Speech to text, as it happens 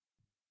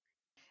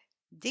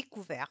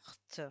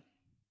Découverte.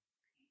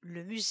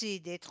 Le musée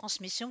des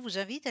transmissions vous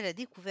invite à la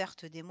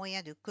découverte des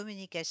moyens de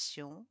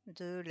communication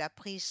de la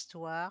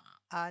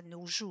préhistoire à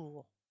nos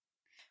jours.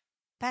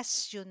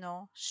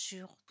 Passionnant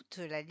sur toute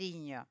la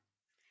ligne.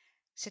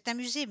 C'est un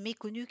musée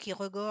méconnu qui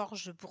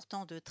regorge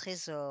pourtant de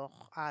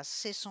trésors. À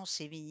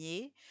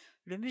Cesson-Sévigné,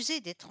 le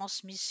musée des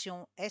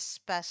transmissions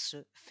Espace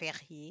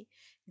Ferrier,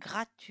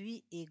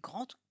 gratuit et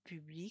grand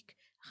public,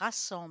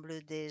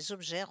 rassemble des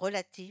objets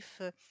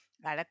relatifs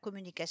à la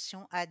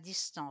communication à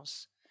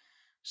distance.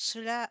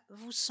 Cela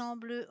vous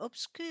semble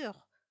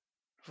obscur?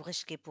 Vous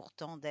risquez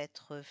pourtant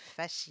d'être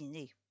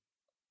fasciné.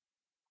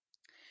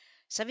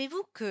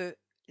 Savez-vous que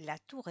la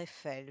tour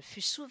Eiffel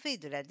fut sauvée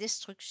de la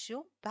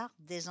destruction par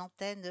des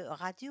antennes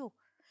radio?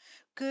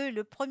 Que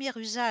le premier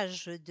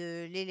usage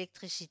de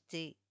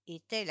l'électricité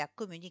était la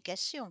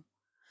communication?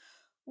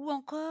 Ou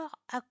encore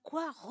à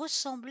quoi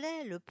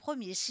ressemblait le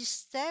premier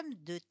système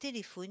de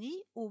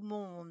téléphonie au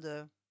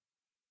monde?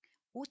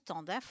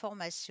 Autant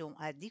d'informations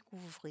à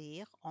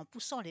découvrir en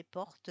poussant les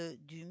portes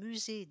du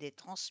musée des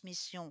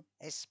transmissions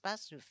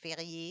Espace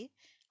Ferrier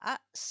à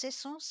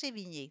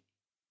Cesson-Sévigné.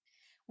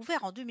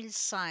 Ouvert en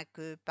 2005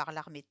 par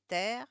l'armée de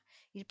terre,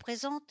 il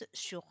présente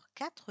sur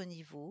 4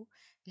 niveaux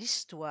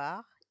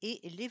l'histoire et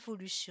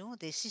l'évolution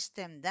des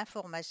systèmes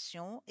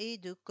d'information et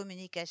de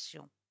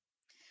communication.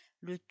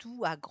 Le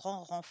tout à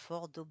grand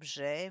renfort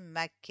d'objets,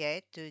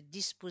 maquettes,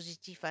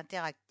 dispositifs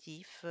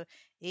interactifs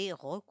et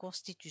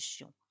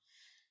reconstitutions.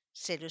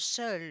 C'est le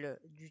seul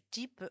du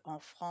type en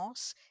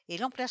France et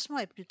l'emplacement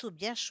est plutôt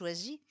bien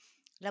choisi,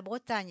 la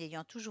Bretagne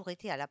ayant toujours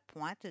été à la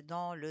pointe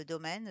dans le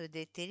domaine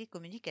des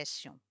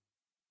télécommunications.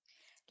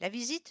 La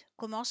visite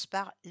commence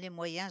par les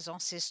moyens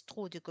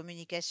ancestraux de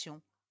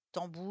communication,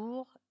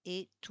 tambour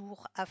et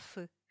tour à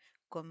feu,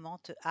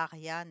 commente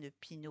Ariane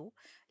Pinault,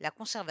 la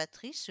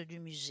conservatrice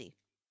du musée.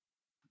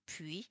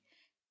 Puis,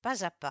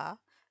 pas à pas,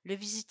 le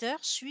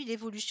visiteur suit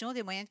l'évolution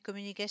des moyens de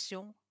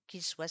communication,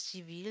 qu'ils soient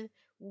civils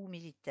ou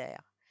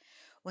militaires.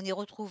 On y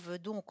retrouve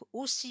donc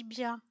aussi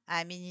bien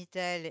un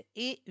Minitel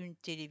et une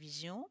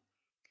télévision,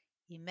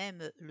 et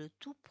même le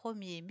tout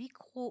premier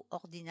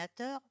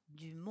micro-ordinateur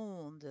du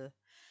monde,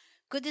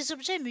 que des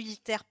objets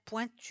militaires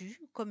pointus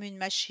comme une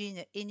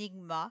machine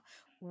Enigma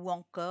ou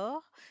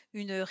encore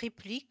une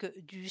réplique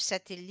du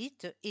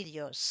satellite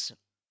Helios.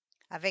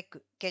 Avec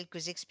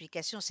quelques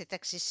explications, c'est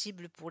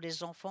accessible pour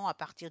les enfants à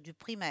partir du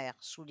primaire,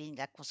 souligne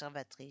la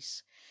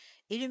conservatrice.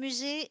 Et le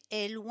musée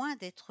est loin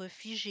d'être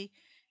figé.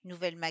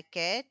 Nouvelles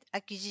maquettes,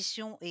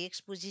 acquisitions et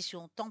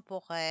expositions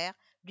temporaires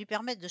lui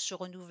permettent de se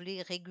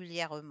renouveler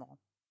régulièrement.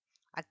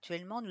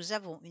 Actuellement, nous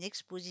avons une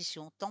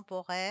exposition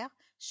temporaire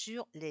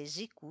sur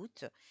les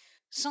écoutes,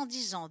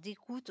 110 ans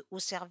d'écoute au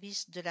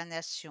service de la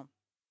nation.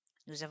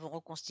 Nous avons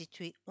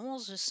reconstitué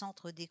 11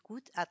 centres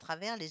d'écoute à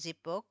travers les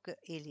époques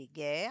et les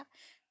guerres,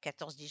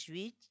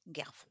 14-18,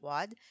 guerre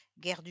froide,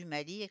 guerre du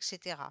Mali,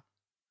 etc.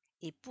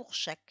 Et pour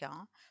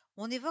chacun,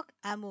 on évoque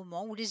un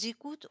moment où les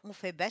écoutes ont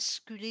fait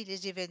basculer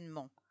les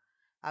événements,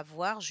 à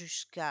voir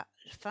jusqu'à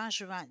fin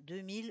juin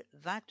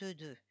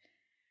 2022.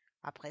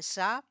 Après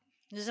ça,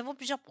 nous avons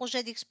plusieurs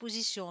projets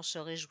d'exposition, se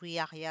réjouit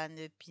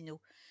Ariane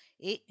Pinault,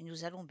 et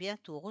nous allons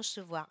bientôt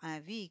recevoir un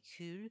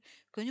véhicule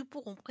que nous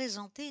pourrons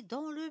présenter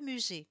dans le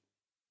musée.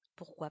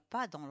 Pourquoi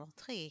pas dans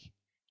l'entrée?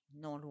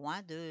 Non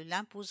loin de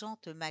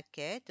l'imposante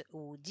maquette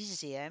au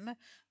 10e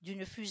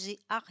d'une fusée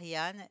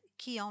Ariane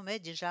qui en met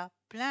déjà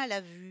plein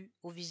la vue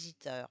aux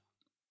visiteurs.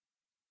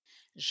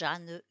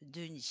 Jeanne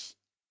Denis.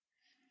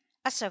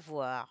 À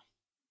savoir,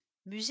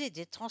 musée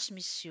des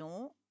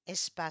transmissions,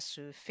 espace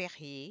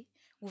férié,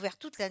 ouvert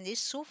toute l'année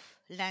sauf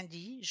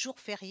lundi, jour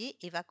férié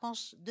et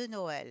vacances de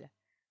Noël.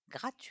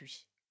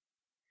 Gratuit.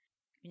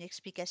 Une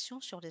explication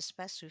sur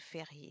l'espace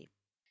férié.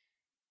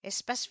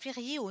 Espace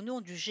férié au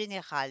nom du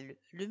général.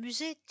 Le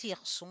musée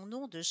tire son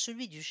nom de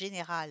celui du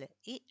général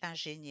et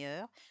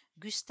ingénieur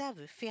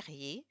Gustave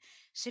Ferrier,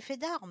 ses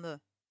faits d'armes,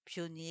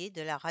 pionnier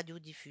de la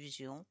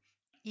radiodiffusion.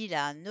 Il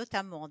a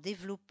notamment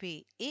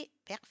développé et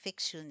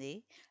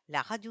perfectionné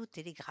la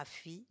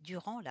radiotélégraphie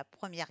durant la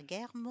Première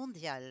Guerre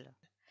mondiale.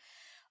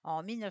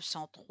 En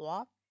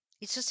 1903,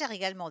 il se sert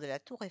également de la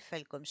tour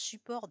Eiffel comme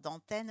support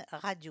d'antenne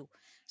radio.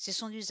 C'est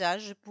son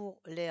usage pour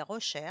les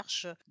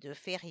recherches de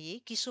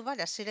Ferrier qui sauva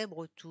la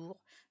célèbre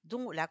tour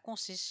dont la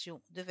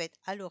concession devait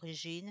à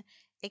l'origine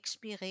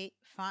expirer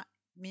fin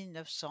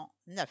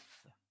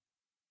 1909.